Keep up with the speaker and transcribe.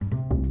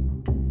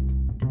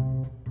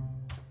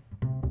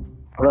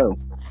Hello.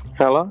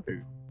 Hello.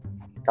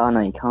 Oh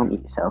no, you can't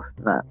mute yourself.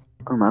 No.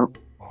 I'm out.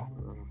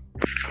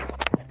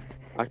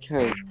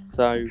 Okay,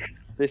 so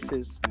this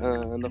is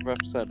another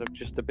episode of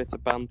Just a Bit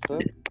of Banter.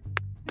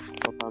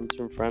 Of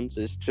Banter and Friends.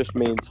 It's just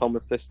me and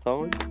Thomas this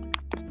time.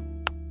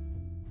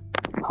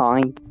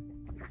 Hi.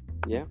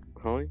 Yeah,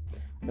 hi.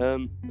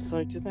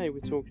 So today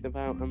we're talking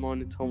about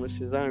mine and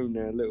Thomas's own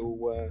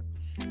little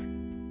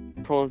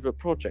private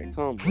project,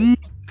 aren't we?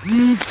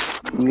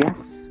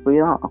 Yes, we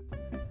are.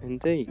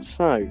 Indeed.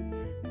 So,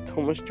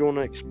 Thomas, do you want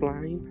to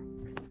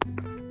explain?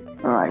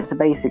 Alright, so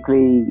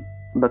basically,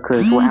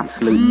 because we're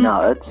absolute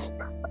nerds,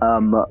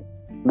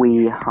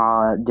 we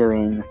are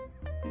doing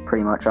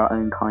pretty much our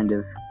own kind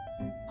of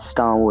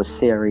Star Wars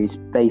series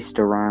based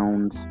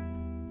around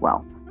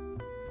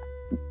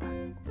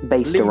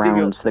Leading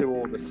around up to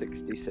Order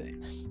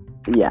 66.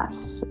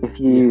 Yes. If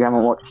you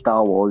haven't watched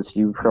Star Wars,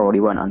 you probably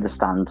won't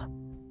understand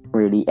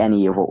really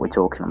any of what we're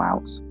talking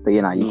about. But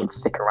you can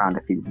stick around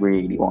if you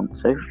really want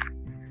to.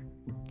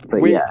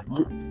 But we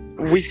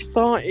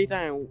started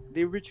out.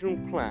 The original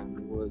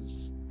plan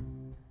was,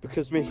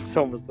 because me and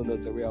Thomas, the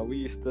nutter we are, we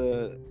used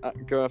to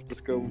go after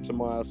school to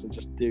my house and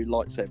just do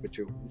lightsaber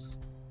duels.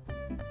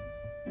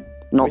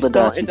 Not the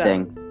dirty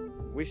thing.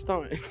 We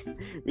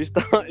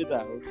started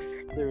out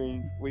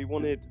doing. We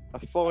wanted a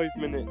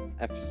 5-minute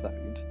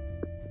episode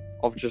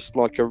of just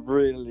like a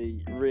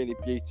really, really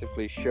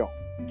beautifully shot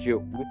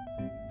duel,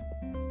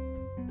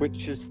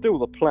 which is still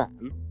the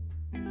plan.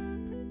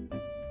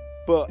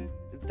 But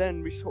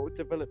then we sort of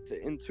developed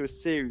it into a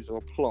series or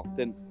a plot,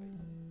 didn't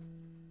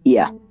we?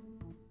 Yeah.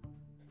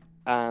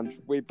 And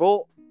we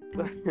bought...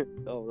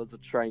 Oh, there's a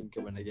train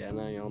coming again,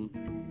 hang on.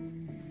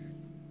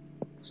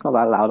 It's not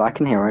that loud, I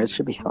can hear it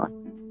should be fine.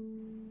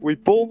 We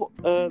bought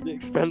the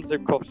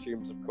expensive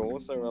costumes, of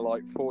course, they were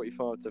like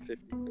 45 to 50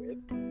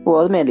 quid.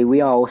 Well, admittedly,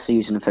 we are also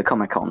using it for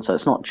Comic-Con, so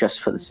it's not just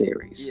for the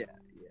series. Yeah.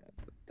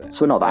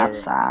 So we're not that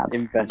sad,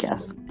 I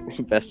guess.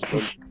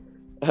 Investment.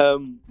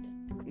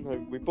 No,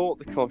 we bought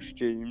the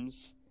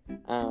costumes,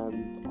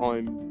 and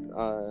I'm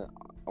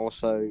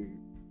also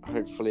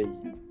hopefully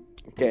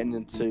getting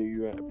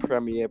into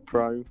Premiere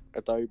Pro,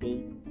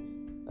 Adobe.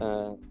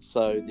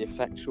 So the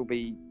effects will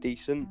be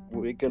decent.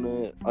 We're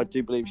gonna, I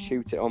do believe,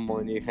 shoot it on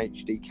my new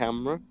HD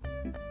camera.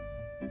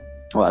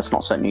 Well, that's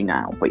not so new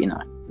now, but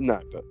No,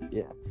 but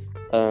yeah.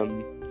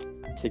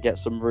 To get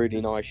some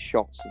really nice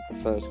shots of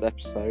the first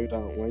episode,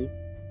 aren't we?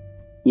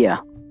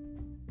 Yeah.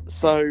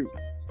 So,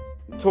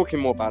 talking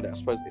more about it, I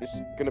suppose it's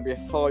going to be a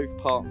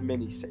 5-part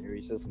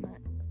mini-series, isn't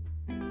it?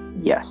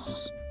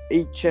 Yes.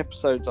 Each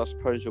episode, I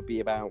suppose, will be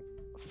about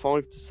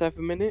 5 to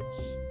 7 minutes.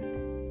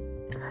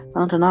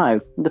 I don't know.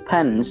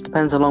 Depends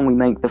how long we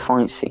make the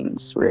fight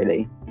scenes,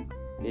 really.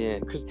 Yeah,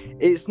 because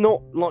it's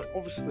not like,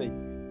 obviously,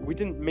 we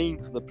didn't mean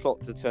for the plot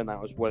to turn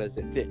out as well as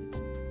it did.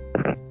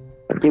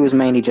 It was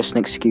mainly just an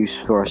excuse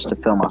for us to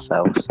film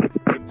ourselves.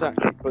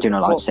 Exactly. Doing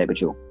a lightsaber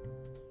duel.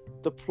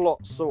 The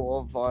plot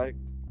sort of,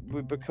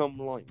 we become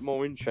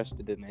more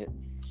interested in it.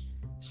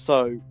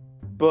 So,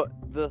 but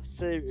the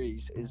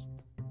series is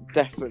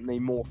definitely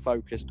more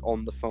focused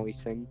on the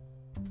fighting.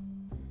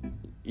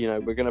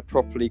 We're going to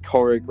properly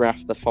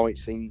choreograph the fight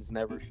scenes and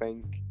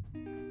everything.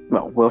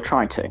 Well, we'll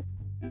try to.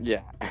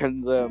 Yeah,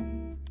 and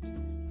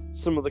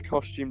some of the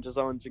costume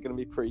designs are going to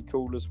be pretty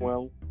cool as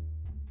well.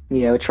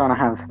 Yeah, we're trying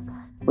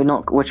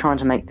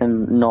to make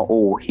them not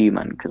all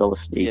human, because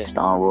obviously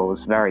Star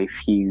Wars, very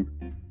few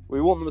we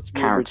want them to be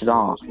characters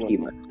are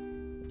human.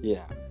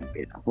 Yeah.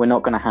 We're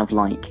not going to have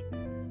I'm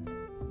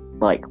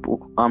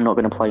not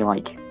going to play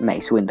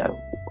Mace Windu,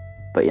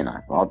 but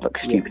I'd look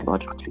stupid if I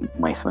tried to be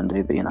Mace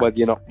Windu, but Well,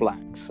 you're not black,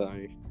 so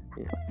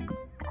yeah.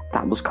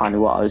 That was kind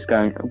of what I was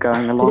going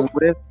along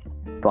with,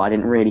 but I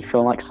didn't really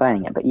feel like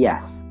saying it. But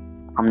yes,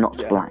 I'm not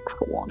black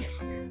for one.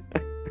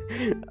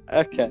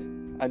 Okay,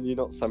 and you're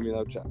not Samuel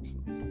L. Jackson.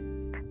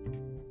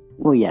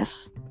 Well,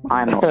 yes,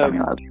 I am not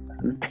Samuel L.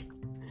 Jackson.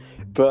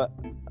 But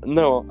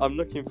no, I'm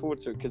looking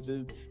forward to it because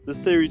the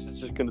series is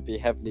just going to be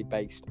heavily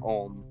based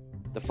on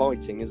the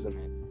fighting, isn't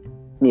it?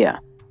 Yeah.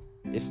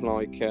 It's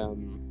like,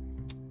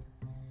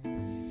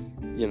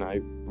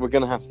 we're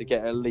going to have to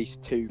get at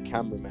least 2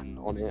 cameramen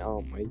on it,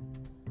 aren't we?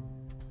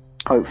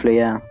 Hopefully,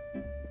 yeah.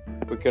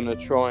 We're going to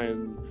try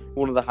and...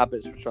 One of the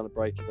habits we're trying to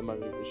break at the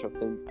moment, which I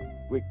think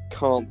we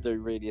can't do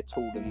really at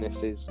all in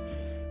this, is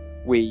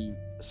we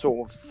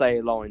sort of say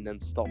a line, then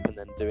stop, and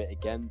then do it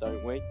again,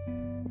 don't we?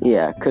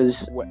 Yeah,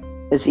 because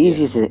as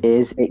easy as it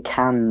is, it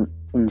can,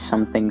 in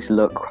some things,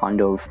 look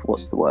kind of,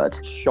 what's the word?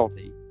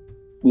 Shoddy.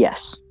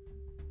 Yes.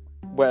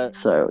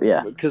 So,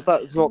 yeah. Because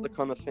that's not the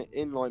kind of thing,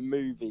 in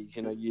movies,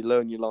 you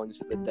learn your lines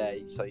for the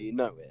day, so you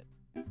know it.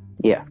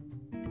 Yeah.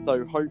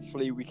 So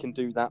hopefully we can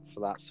do that for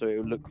that, so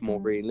it'll look more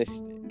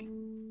realistic.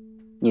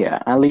 Yeah,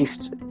 at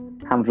least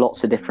have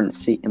lots of different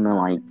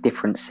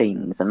different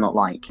scenes, and not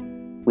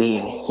we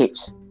hit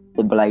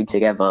the blade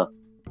together,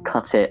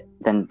 cut it,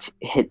 then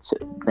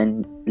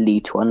then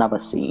lead to another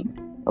scene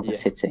of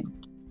us hitting.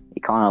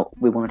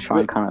 We want to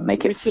try and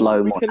make it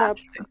flow more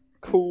naturally.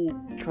 Cool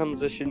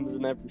transitions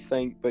and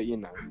everything, but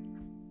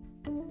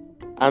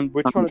And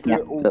we're trying to do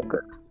it all Look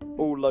good.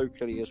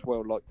 locally as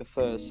well. Like the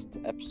first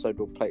episode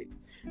will play.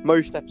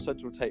 Most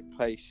episodes will take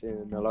place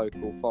in a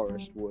local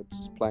forest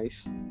woods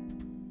place.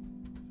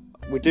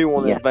 We do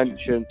want to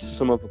venture into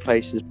some other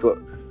places, but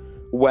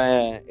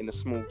where in a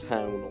small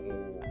town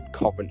or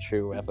Coventry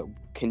or whatever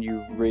can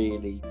you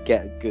really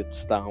get a good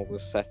Star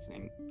Wars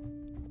setting?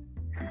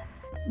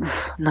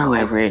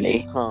 Nowhere really.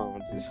 It's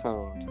hard.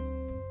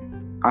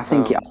 I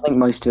think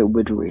most of it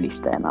would really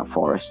stay in that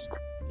forest.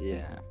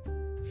 Yeah.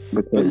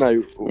 Because, but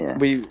no, yeah.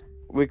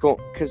 we got,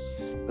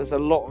 because there's a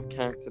lot of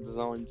character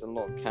designs, a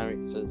lot of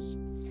characters,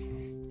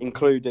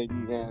 including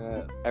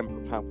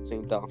Emperor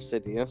Palpatine, Darth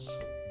Sidious.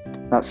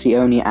 That's the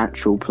only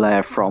actual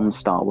player from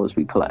Star Wars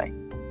we play.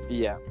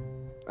 Yeah.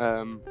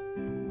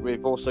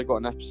 We've also got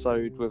an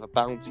episode with a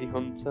bounty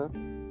hunter,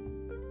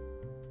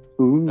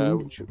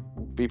 which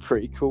would be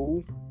pretty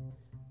cool.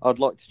 I'd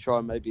like to try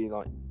and maybe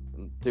like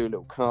do a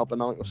little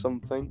carbonite or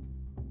something.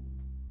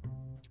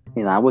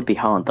 Yeah, that would be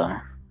hard though.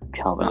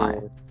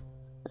 Carbonite.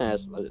 Yeah,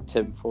 there's a load of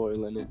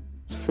tinfoil in it.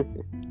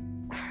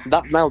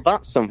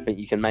 That's something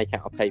you can make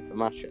out of paper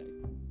mache.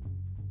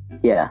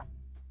 Yeah.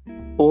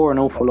 Or an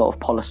awful lot of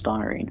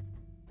polystyrene.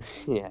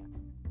 Yeah.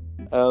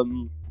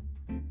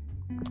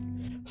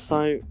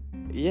 So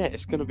yeah,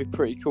 it's going to be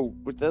pretty cool.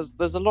 There's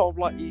a lot of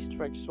like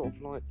Easter eggs, sort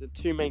of like the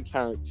two main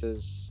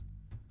characters.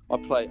 I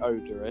play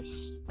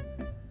Odorous,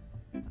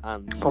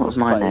 and What was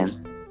my name?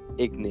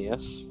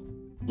 Igneous.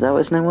 Is that what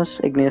his name was?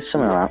 Igneous,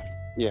 something like that.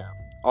 Yeah,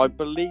 I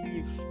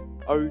believe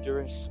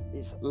Odorous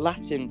is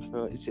Latin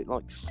for, is it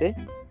like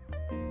Sith?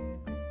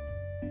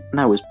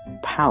 No, it was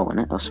Pow,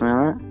 wasn't it, or something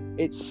like that?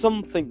 It's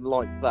something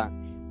like that.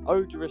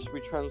 Odorous we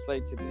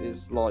translated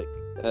is like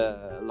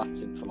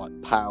Latin for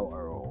like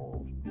power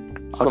or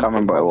I can't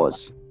remember what it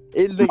was.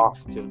 It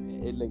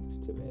links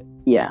to it.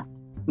 Yeah.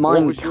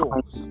 What was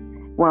yours?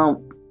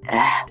 Well,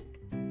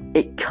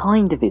 it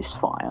kind of is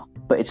fire,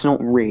 but it's not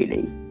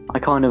really. I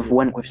kind of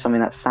went with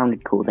something that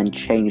sounded cool, then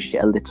changed it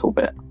a little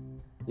bit.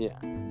 Yeah.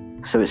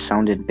 So it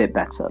sounded a bit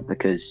better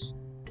because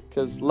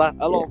a lot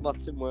of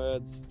Latin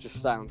words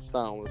just sound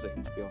Star Wars,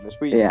 to be honest.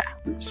 We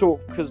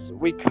sort of, because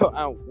we cut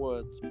out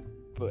words,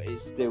 but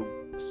it's still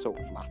sort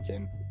of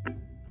Latin.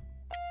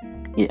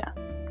 Yeah.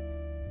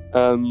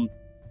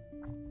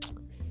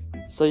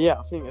 So yeah,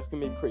 I think it's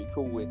gonna be pretty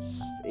cool.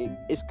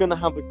 It's gonna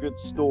have a good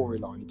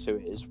storyline to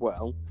it as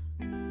well.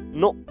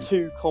 Not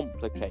too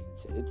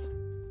complicated.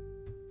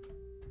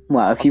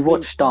 Well, if you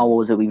watch Star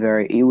Wars, it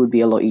would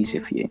be a lot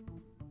easier for you.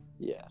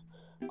 Yeah.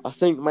 I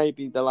think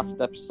maybe the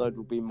last episode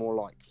will be more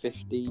like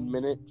 15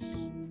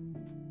 minutes.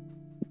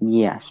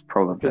 Yes,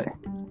 probably. Because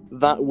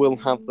that will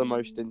have the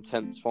most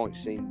intense fight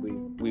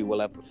scene we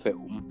will ever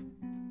film.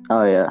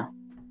 Oh, yeah.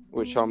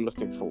 Which I'm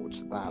looking forward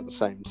to that at the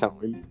same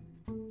time.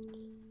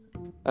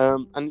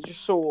 And it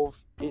just sort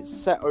of, it's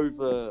set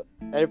over,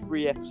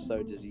 every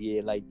episode is a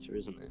year later,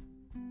 isn't it?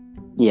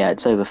 Yeah,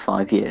 it's over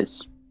 5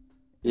 years.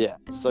 Yeah,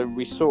 so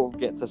we sort of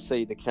get to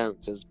see the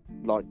characters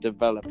like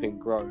develop and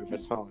grow over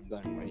time,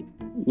 don't we?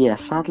 Yeah,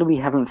 sadly we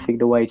haven't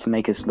figured a way to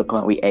make us look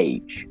like we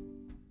age.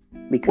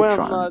 We could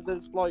try. No,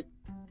 there's like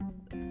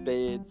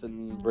beards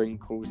and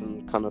wrinkles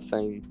and kind of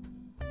thing.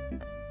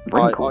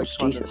 Wrinkles,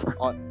 Jesus.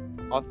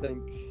 I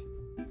think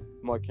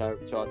my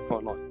character, I'd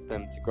quite like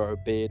them to grow a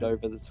beard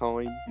over the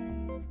time.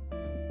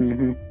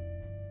 Mhm.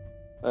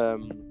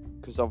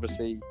 Because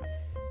obviously,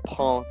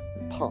 part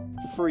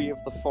 3 of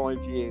the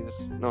 5 years.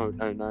 No.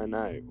 3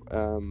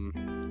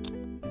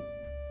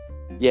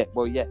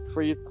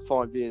 of the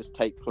 5 years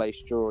take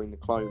place during the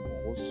Clone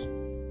Wars.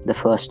 The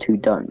first 2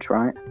 don't,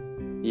 right?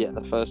 Yeah,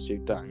 the first 2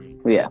 don't.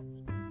 Yeah.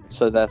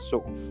 So they're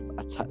sort of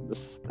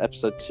this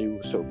episode 2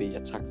 will sort of be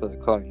Attack of the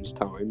Clones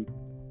time.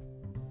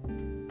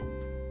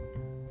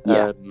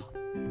 Yeah.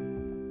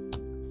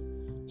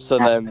 So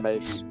then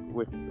maybe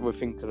we're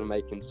thinking of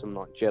making some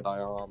like Jedi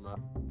armor.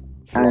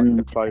 And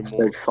like the Clone episode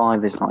Wars.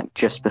 5 is like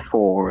just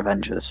before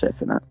Revenge of the Sith,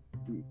 isn't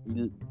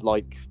it?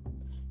 Like,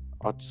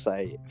 I'd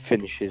say it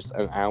finishes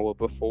an hour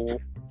before.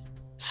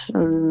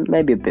 So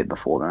maybe a bit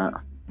before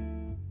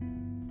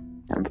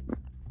that.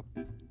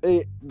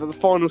 The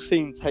final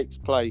scene takes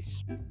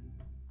place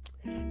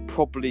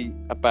probably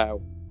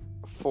about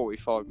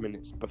 45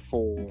 minutes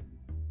before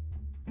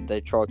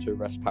they try to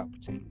arrest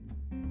Palpatine.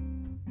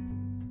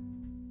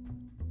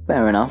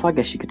 Fair enough, I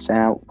guess you could say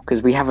that,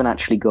 because we haven't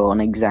actually got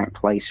an exact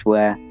place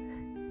where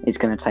it's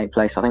going to take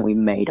place. I think we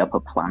made up a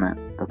planet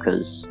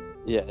because...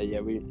 Yeah.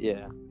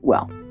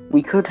 Well,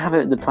 we could have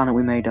it the planet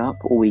we made up,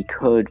 or we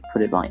could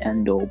put it like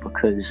Endor,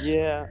 because...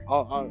 Yeah,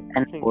 I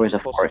think Endor is a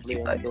possibly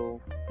foresty place. Endor.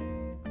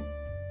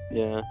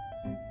 Yeah.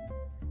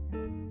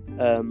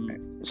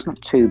 It's not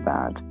too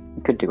bad.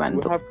 We could do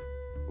Endor.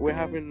 We're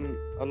having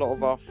a lot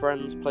of our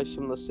friends play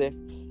some of the Sith.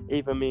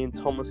 Even me and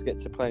Thomas get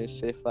to play a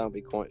Sith. That'll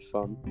be quite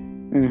fun.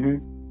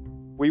 Mhm.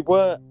 We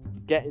were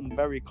getting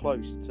very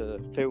close to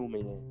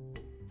filming it,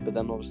 but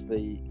then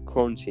obviously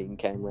quarantine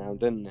came around,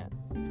 didn't it?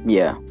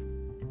 Yeah.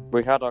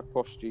 We had our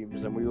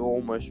costumes and we were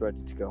almost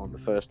ready to go on the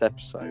first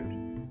episode.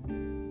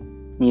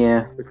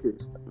 Yeah.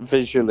 Because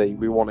visually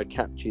we want to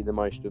capture the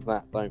most of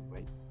that, don't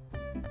we?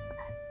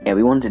 Yeah,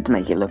 we wanted to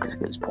make it look as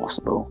good as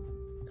possible.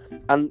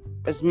 And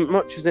as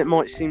much as it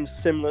might seem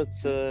similar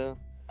to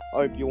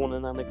Obi-Wan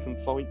and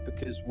Anakin fight,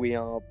 because we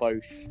are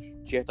both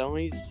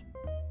Jedis,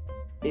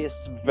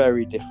 it's a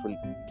very different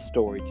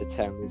story to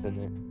tell, isn't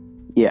it?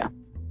 Yeah.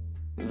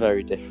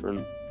 Very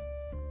different.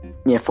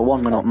 Yeah, for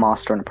one, we're not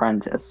master and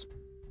apprentice.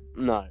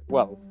 No,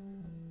 well,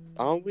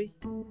 are we?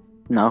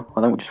 No,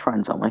 I think we're just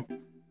friends, aren't we?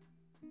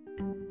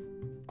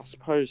 I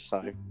suppose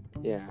so,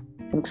 yeah.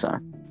 I think so.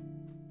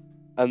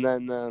 And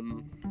then,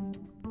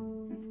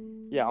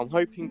 yeah, I'm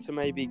hoping to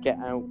maybe get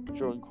out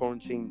during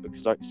quarantine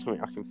because it's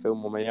something I can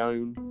film on my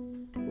own,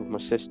 with my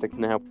sister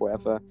can help,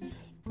 whatever.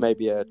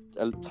 Maybe a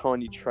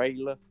tiny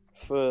trailer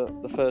for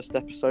the first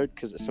episode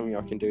because it's something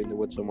I can do in the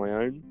woods on my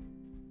own.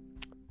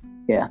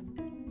 Yeah.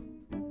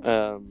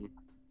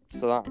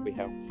 So that would be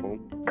helpful.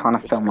 Kind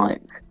of film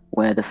like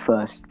where the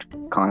first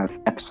kind of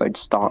episode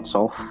starts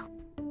off.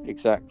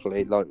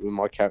 Exactly, like with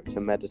my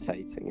character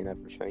meditating and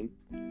everything.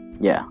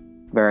 Yeah,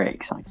 very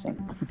exciting.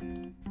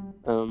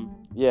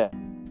 Yeah,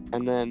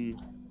 and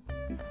then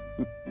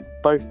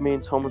both me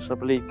and Thomas, I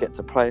believe, get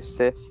to play a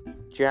Sith.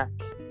 Jack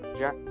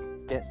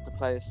gets to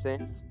play a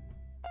Sith.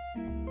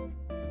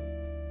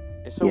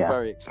 It's all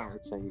very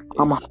exciting.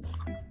 What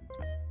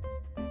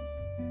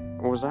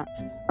was that?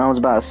 I was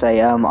about to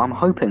say, I'm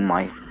hoping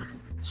my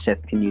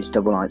Sith can use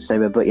double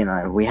lightsaber, but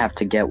we have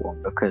to get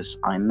one because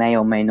I may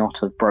or may not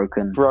have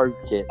broken.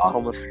 Broke it.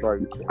 Thomas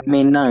broke it. I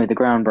mean, no, the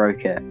ground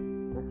broke it.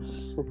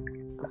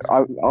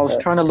 I was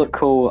trying to look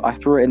cool. I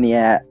threw it in the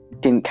air,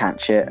 didn't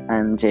catch it,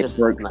 and it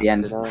broke the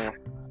end.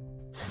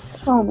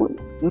 Oh,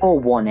 more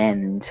one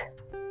end.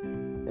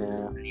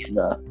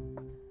 Yeah.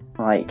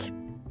 Like,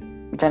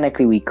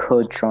 technically, we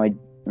could try.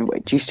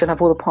 Wait, do you still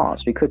have all the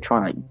parts? We could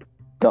try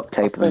duct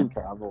tape them.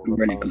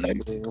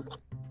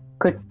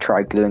 Could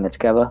try gluing it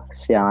together.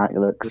 See how that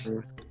looks.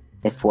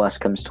 If worse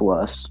comes to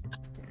worse,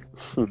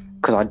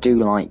 because I do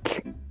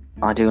like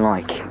a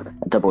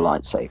double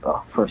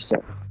lightsaber for a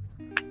Sith.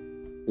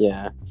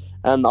 Yeah,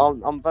 and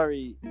I'm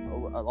very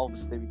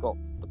obviously we've got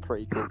the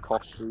pretty cool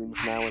costumes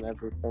now and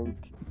everything.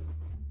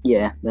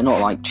 Yeah, they're not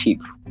like cheap.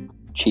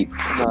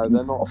 No,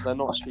 they're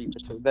not cheap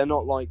at all. They're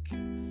not like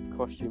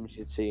costumes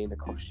you'd see in a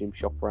costume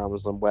shop or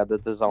Amazon where the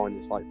design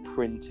is like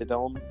printed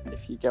on,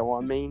 if you get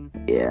what I mean.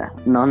 Yeah,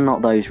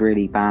 not those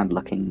really bad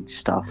looking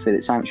stuff.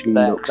 It's actually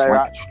they're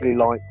actually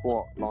like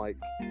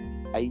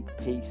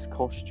 8-piece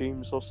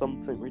costumes or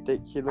something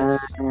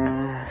ridiculous.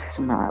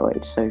 Something like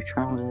that. So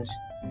trousers,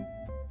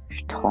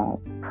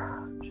 top.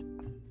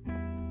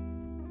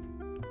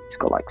 It's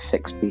got like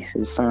 6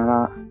 pieces, something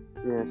like that.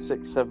 Yeah,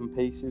 6-7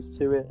 pieces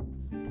to it.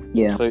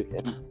 Yeah. So,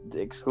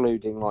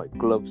 excluding like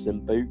gloves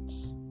and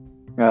boots.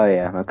 Oh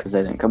yeah, because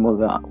they didn't come with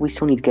that. We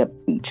still need to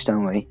get boots,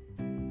 don't we?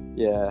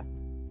 Yeah.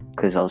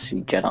 Because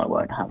obviously Jedi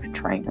won't have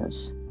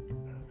trainers.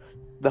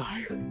 No.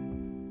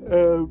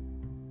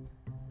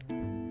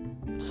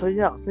 So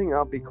yeah, I think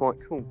that'd be quite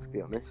cool, to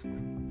be honest.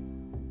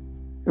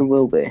 It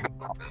will be.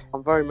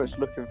 I'm very much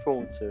looking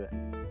forward to it.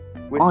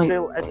 We're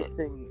still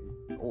editing.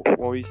 What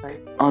were you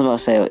saying? I was about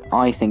to say,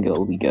 I think it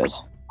will be good.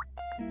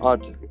 I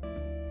do.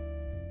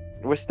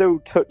 We're still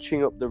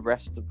touching up the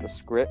rest of the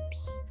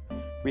scripts.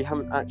 We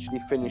haven't actually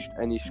finished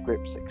any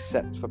scripts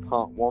except for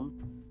part 1,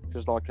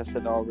 because like I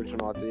said, our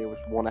original idea was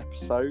 1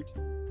 episode.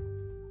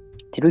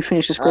 Did we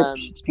finish the script?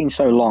 It's been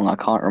so long, I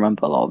can't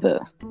remember a lot of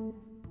it.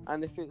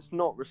 And if it's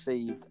not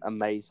received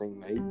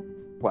amazingly,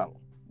 well,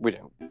 we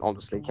don't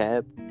honestly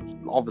care.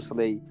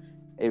 Obviously,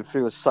 it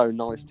feels so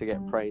nice to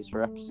get praise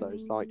for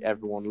episodes. Like,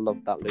 everyone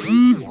loved that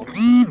Luigi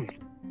one.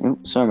 Oh,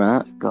 sorry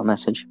about that. Got a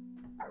message.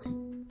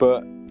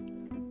 But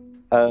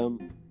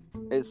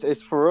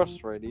it's for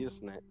us, really,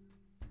 isn't it?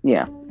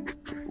 Yeah.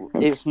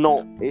 It's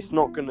not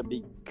going to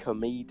be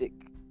comedic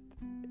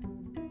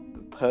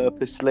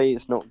purposely.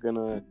 It's not going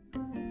to,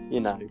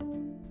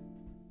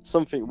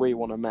 something we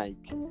want to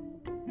make.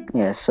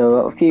 Yeah, so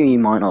a few of you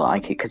might not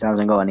like it because it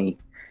hasn't got any,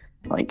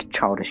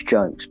 childish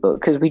jokes, but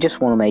because we just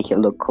want to make it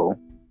look cool.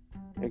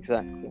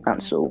 Exactly.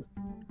 That's all.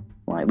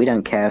 We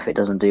don't care if it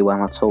doesn't do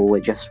well at all. We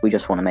just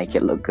want to make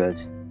it look good.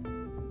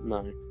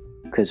 No.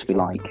 Because we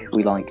like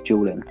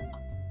dueling.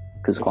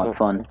 Because it's quite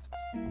fun.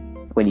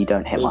 When you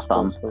don't hit my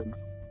thumb.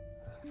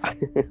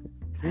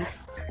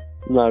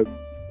 No,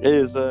 it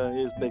is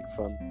big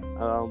fun.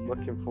 I'm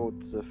looking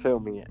forward to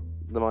filming it,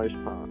 the most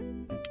part.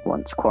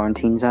 Once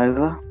quarantine's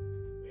over.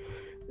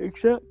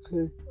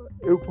 Exactly.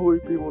 It'll probably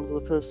be one of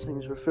the first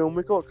things we film.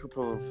 We've got a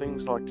couple of other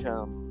things like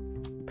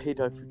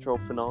Pedo Patrol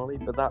finale,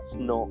 but that's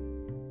not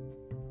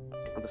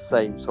the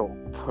same sort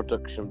of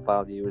production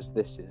value as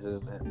this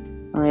is it?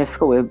 Oh yeah, I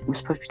forgot we're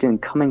supposed to be doing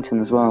Cummington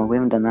as well. We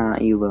haven't done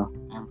that either.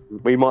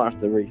 We might have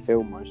to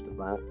refilm most of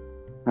that.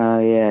 Oh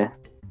yeah.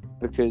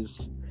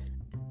 Because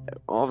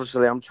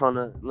obviously I'm trying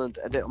to learn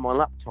to edit on my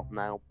laptop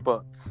now,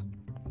 but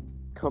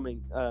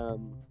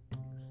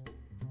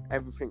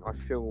everything I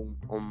film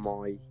on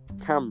my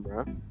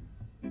camera,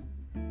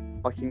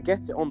 I can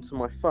get it onto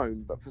my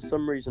phone, but for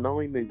some reason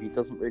iMovie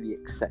doesn't really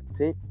accept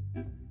it.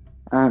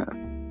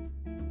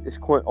 It's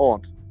quite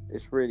odd.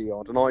 It's really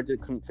odd, and I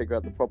couldn't figure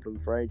out the problem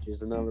for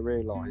ages, and then I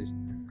realised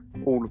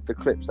all of the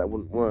clips that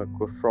wouldn't work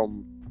were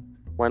from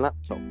my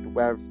laptop.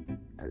 Where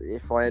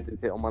if I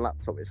edit it on my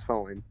laptop, it's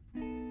fine,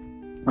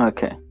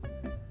 Okay.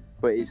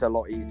 but it's a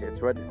lot easier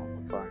to edit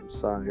on the phone.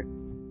 So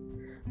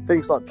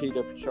things like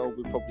Pedo Patrol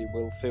we probably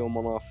will film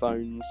on our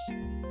phones,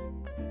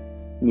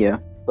 Yeah.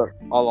 but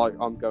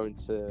I'm going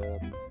to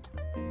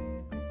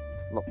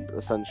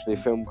essentially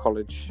film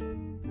college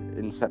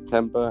in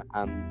September,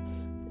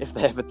 and if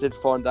they ever did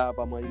find out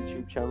about my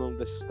YouTube channel,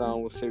 this Star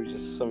Wars series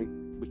is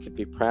something we could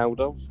be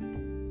proud of.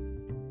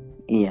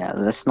 Yeah,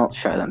 let's not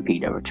show them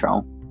Pedo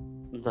Patrol.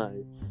 No,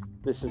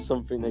 this is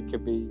something that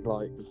could be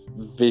like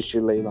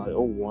visually like,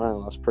 oh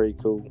wow, that's pretty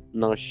cool,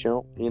 nice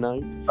shot,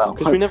 Well,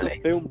 Because we never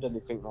filmed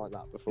anything like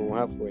that before,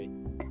 have we?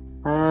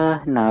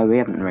 No, we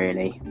haven't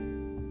really.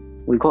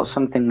 We've got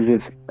some things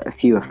with a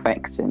few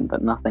effects in,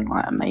 but nothing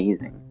like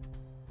amazing.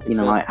 You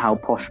know, like how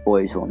Posh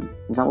Boys one.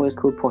 Is that what it's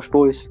called, Posh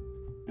Boys?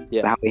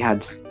 Yeah. How we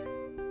had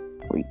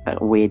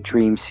a weird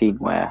dream scene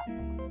where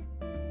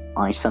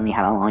I suddenly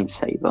had a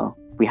lightsaber.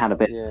 We had a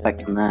bit of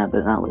effect in there,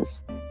 but that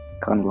was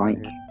kind of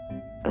like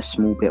a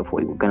small bit of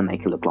what we were going to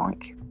make it look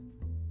like.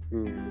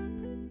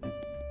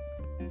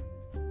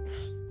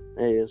 It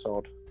is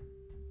odd.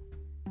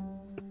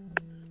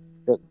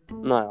 But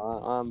no,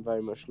 I'm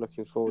very much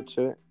looking forward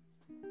to it.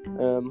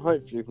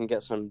 Hopefully we can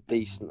get some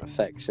decent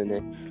effects in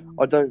it.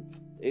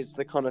 It's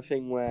the kind of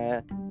thing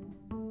where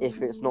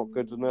if it's not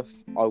good enough,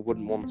 I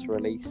wouldn't want to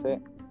release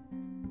it.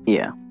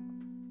 Yeah.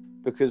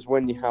 Because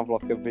when you have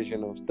like a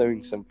vision of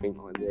doing something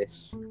like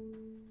this,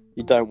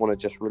 you don't want to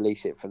just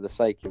release it for the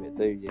sake of it,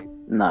 do you?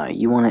 No,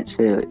 you want it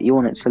to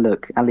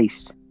look at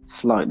least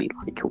slightly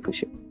like your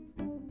vision.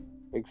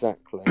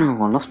 Exactly.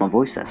 Oh, I lost my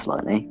voice there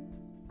slightly.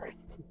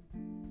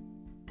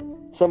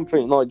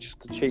 Something like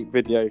just a cheap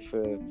video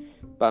for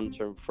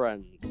banter and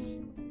friends.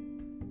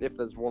 If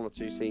there's one or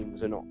two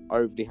scenes we're not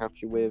overly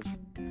happy with,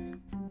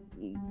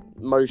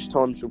 most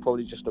times we'll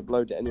probably just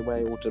upload it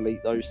anyway or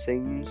delete those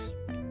scenes.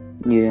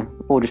 Yeah,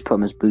 or just put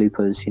them as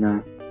bloopers,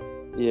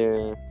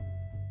 Yeah.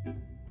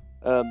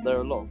 There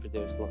are a lot of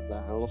videos like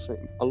that, and also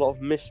a lot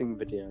of missing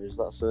videos.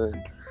 That's a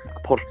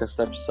podcast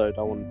episode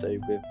I want to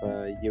do with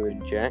you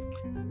and Jack.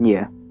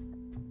 Yeah.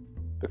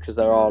 Because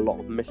there are a lot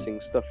of missing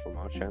stuff from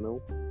our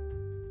channel.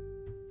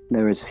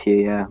 There is a few,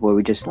 yeah, where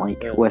we just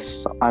where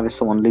either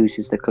someone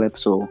loses the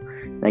clips or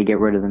they get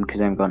rid of them because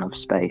they haven't got enough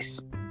space.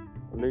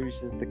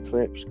 Loses the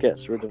clips,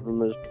 gets rid of them.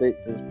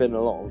 There's been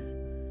a lot of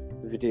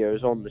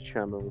videos on the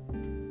channel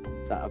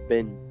that have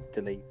been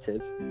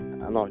deleted,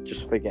 and I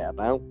just forget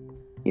about.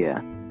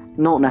 Yeah.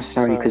 Not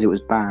necessarily because it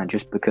was bad,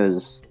 just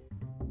because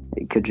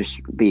it could just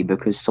be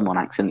because someone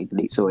accidentally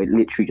deletes, so it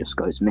literally just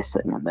goes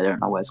missing and they don't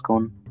know where it's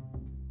gone.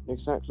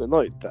 Exactly.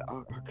 Like that,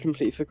 I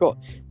completely forgot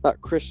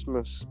that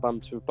Christmas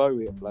banter with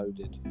Bowie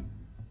uploaded.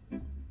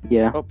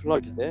 Yeah.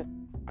 Uploaded it,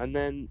 and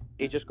then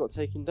it just got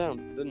taken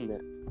down, didn't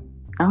it?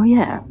 Oh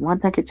yeah. Why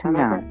did that get taken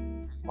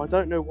down? I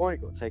don't know why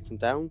it got taken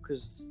down,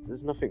 because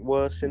there's nothing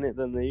worse in it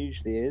than there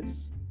usually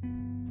is.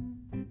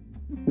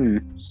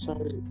 So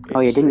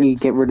didn't you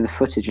get rid of the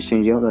footage as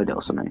soon as you upload it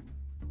or something?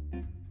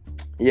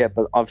 Yeah,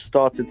 but I've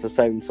started to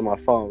save them to my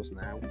files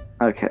now.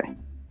 Okay.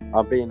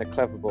 I'm being a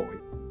clever boy.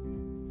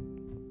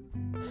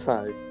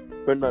 So,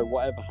 but no,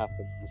 whatever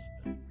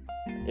happens,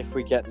 if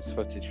we get this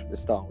footage for the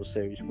Star Wars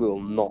series, we will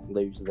not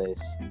lose this.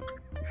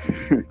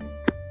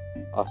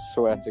 I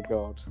swear to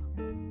God.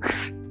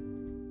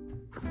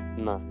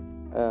 No.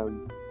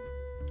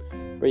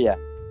 But yeah,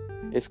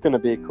 it's going to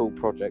be a cool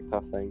project, I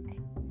think.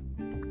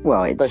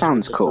 Well, it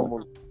sounds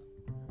cool.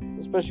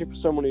 Especially for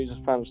someone who's a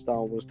fan of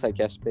Star Wars, take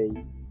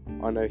SB.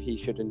 I know he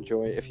should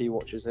enjoy it if he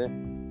watches it.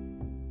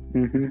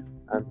 Mm-hmm.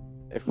 And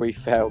if we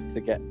fail to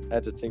get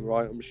editing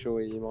right, I'm sure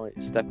he might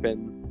step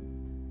in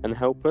and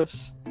help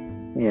us.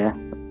 Yeah,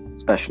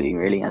 especially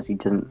really as he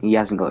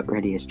hasn't got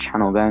really his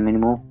channel going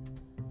anymore.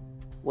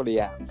 Well, he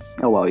has.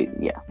 Oh well,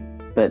 yeah,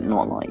 but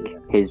not like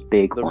his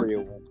big the one.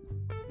 real one,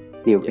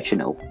 the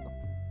original. Yeah.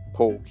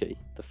 Porky,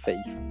 the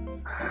thief.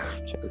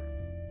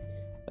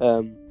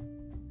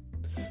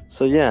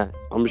 So yeah,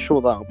 I'm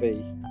sure that'll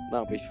be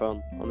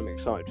fun. I'm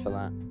excited for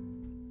that.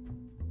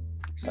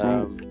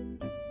 I'm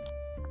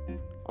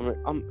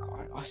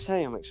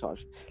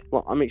excited.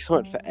 Like, I'm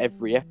excited for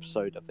every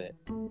episode of it.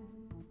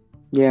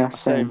 Yeah, I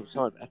say I'm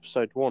excited for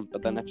episode 1,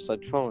 but then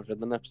episode 5,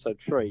 and then episode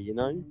 3. You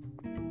know.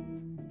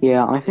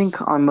 Yeah, I think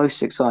I'm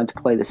most excited to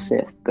play the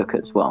Sith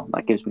because, well,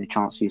 that gives me a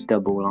chance to use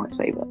double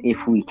lightsaber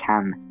if we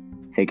can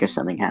figure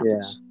something out.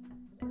 Yeah.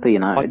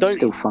 But it's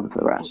still fun for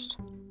the rest.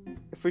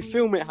 If we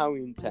film it how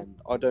we intend,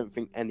 I don't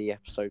think any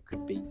episode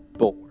could be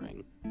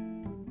boring.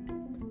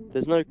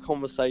 There's no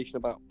conversation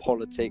about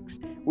politics,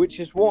 which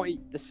is why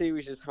the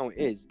series is how it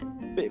is.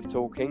 Bit of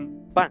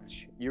talking,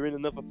 bash, you're in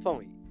another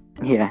fight.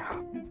 Yeah.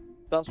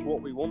 That's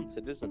what we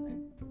wanted, isn't it?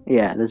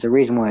 Yeah, there's a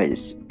reason why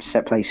it's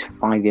set place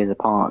 5 years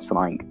apart, so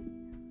like,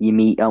 you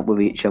meet up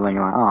with each other and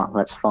you're like,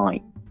 let's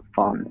fight.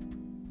 Fun.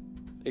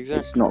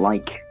 Exactly. It's not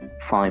like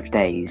 5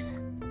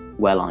 days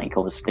where, like,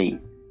 obviously,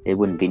 it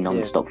wouldn't be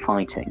non-stop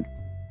fighting.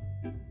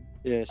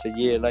 Yeah, it's a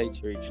year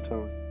later each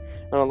time.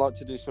 And I'd like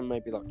to do some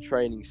maybe like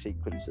training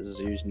sequences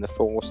using the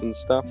Force and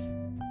stuff.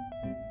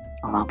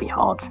 Oh, that'll be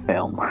hard to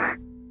film.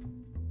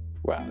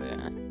 Well,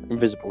 yeah,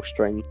 invisible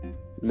string,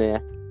 yeah.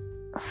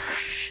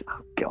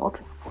 Oh God.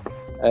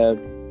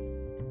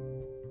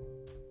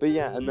 But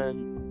yeah, and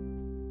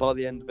then by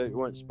the end of it, we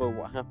won't spoil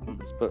what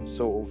happens, but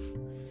sort of,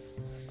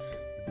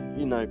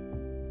 you know,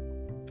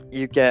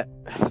 you get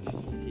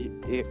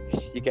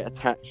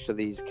attached to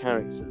these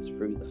characters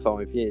through the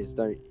 5 years,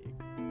 don't you?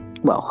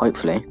 Well,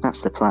 hopefully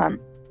that's the plan.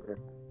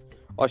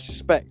 I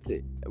suspect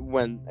it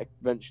when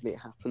eventually it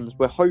happens.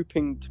 We're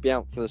hoping to be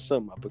out for the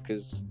summer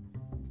because,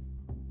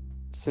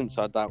 since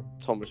I doubt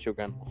Thomas, you're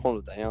going on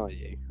holiday, are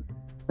you?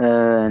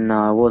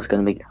 No, I was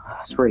going to be.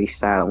 It's really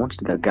sad. I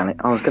wanted to go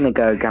I was going to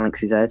go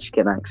Galaxy's Edge,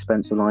 get that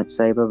expensive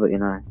lightsaber, but you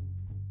know,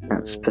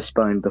 that's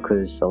postponed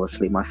because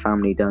obviously my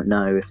family don't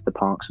know if the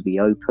parks will be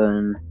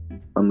open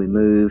when we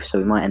move, so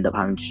we might end up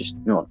having to just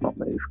not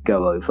move,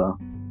 go over.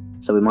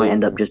 So we might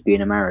end up just being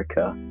in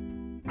America,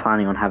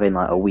 planning on having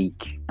like a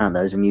week at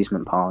those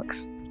amusement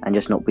parks and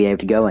just not be able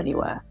to go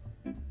anywhere.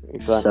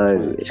 Exactly.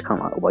 So it's kind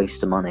of like a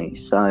waste of money.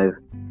 So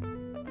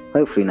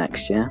hopefully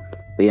next year,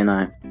 but you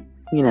know,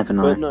 you never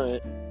know. But no,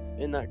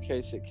 in that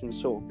case, it can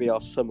sort of be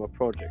our summer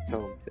project,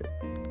 can't it?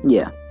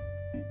 Yeah.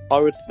 I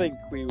would think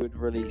we would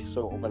release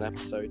sort of an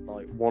episode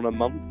like one a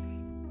month.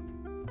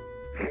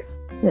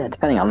 Yeah,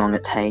 depending how long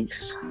it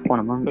takes. One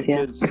a month,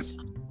 because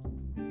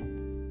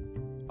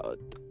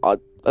I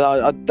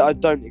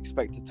don't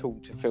expect at all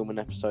to film an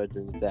episode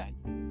in a day.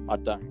 I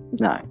don't.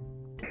 No.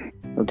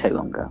 It'll take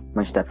longer,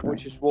 most definitely.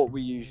 Which is what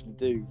we usually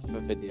do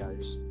for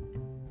videos.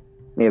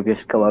 Yeah, we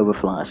just go over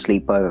for like a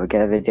sleepover,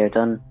 get a video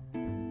done,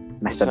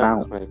 mess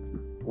about.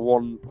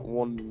 One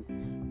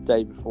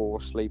day before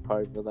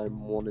sleepover, then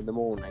one in the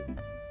morning.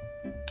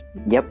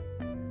 Yep.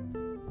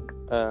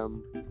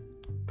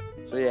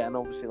 So yeah, and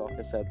obviously, like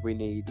I said, we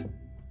need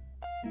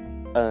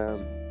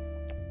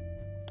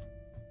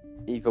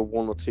either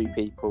one or two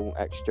people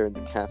extra in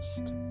the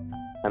cast,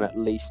 and at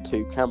least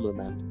 2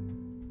 cameramen.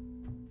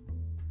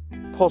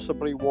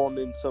 Possibly one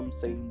in some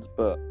scenes,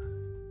 but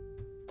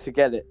to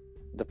get it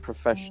the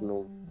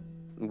professional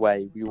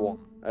way we want,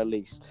 at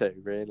least 2,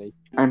 really.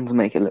 And to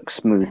make it look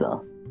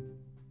smoother.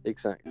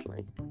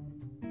 Exactly.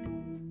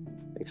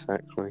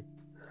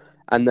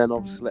 And then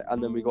obviously,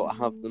 we got to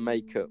have the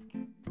makeup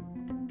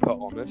put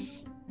on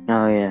us.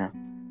 Oh yeah.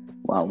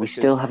 Well, we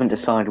still haven't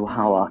decided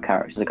how our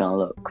characters are going to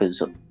look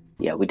because,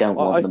 yeah, we don't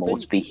want them all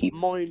to be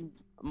human.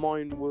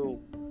 Mine will,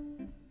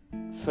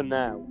 for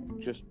now,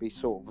 just be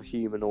sort of a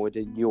humanoid,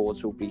 and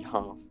yours will be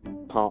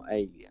part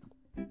alien.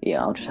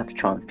 Yeah, I'll just have to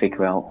try and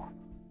figure out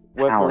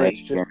whether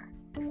it's just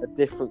a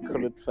different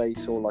coloured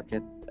face or like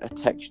a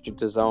textured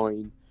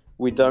design.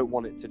 We don't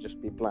want it to just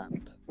be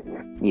bland.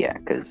 Yeah,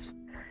 because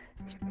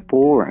it's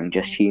boring,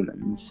 just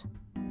humans.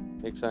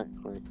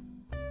 Exactly.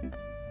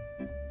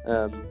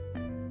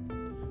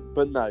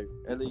 But no,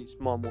 at least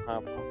mine will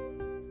have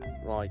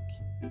like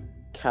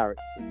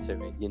characters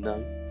to it, you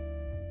know.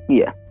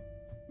 Yeah.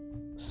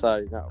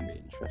 So that'll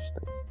be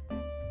interesting.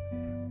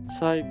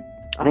 So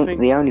I think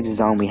the only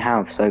design we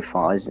have so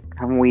far is,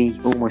 haven't we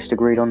almost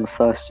agreed on the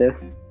first Sith?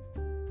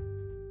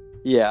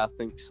 Yeah, I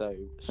think so.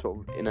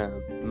 Sort of in a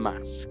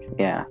mask.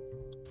 Yeah,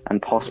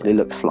 and possibly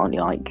looks slightly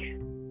like,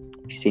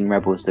 you've seen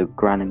Rebels, the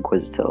Grand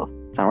Inquisitor.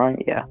 Is that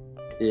right? Yeah.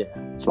 Yeah.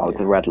 It's like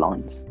the red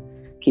lines.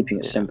 Keeping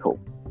it simple.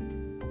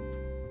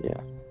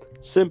 Yeah.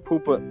 Simple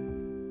but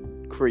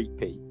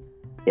creepy.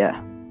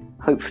 Yeah.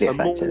 Hopefully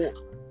effective.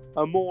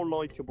 A more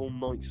likeable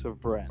Knights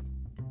of Ren.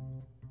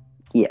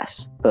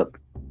 Yes, but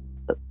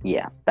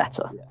yeah,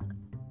 better. Yeah.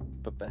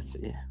 But better,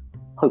 yeah.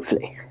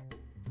 Hopefully.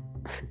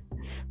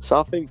 So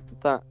I think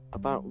that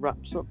about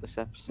wraps up this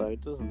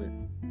episode, doesn't it?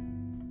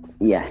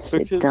 Yes,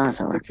 it does.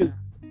 Because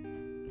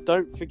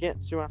don't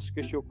forget to ask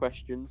us your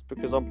questions,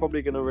 because I'm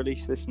probably going to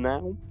release this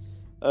now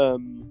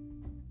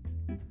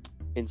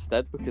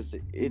instead, because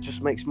it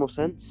just makes more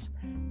sense.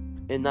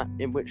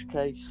 In which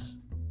case,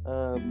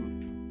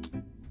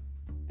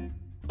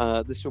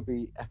 this will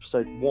be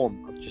episode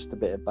 1 of Just a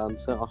Bit of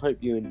Banter. I hope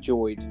you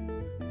enjoyed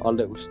our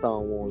little Star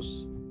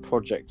Wars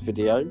project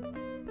video,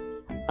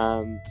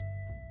 and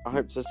I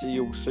hope to see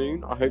you all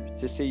soon. I hope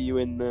to see you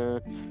in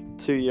the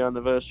 2-year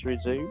anniversary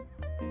Zoom.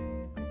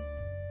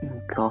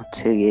 Oh God,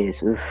 2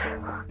 years. Oof.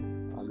 I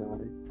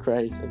know,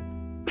 crazy.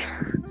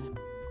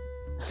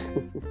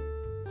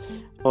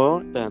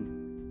 Alright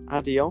then,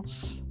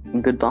 adios.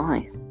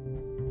 Goodbye.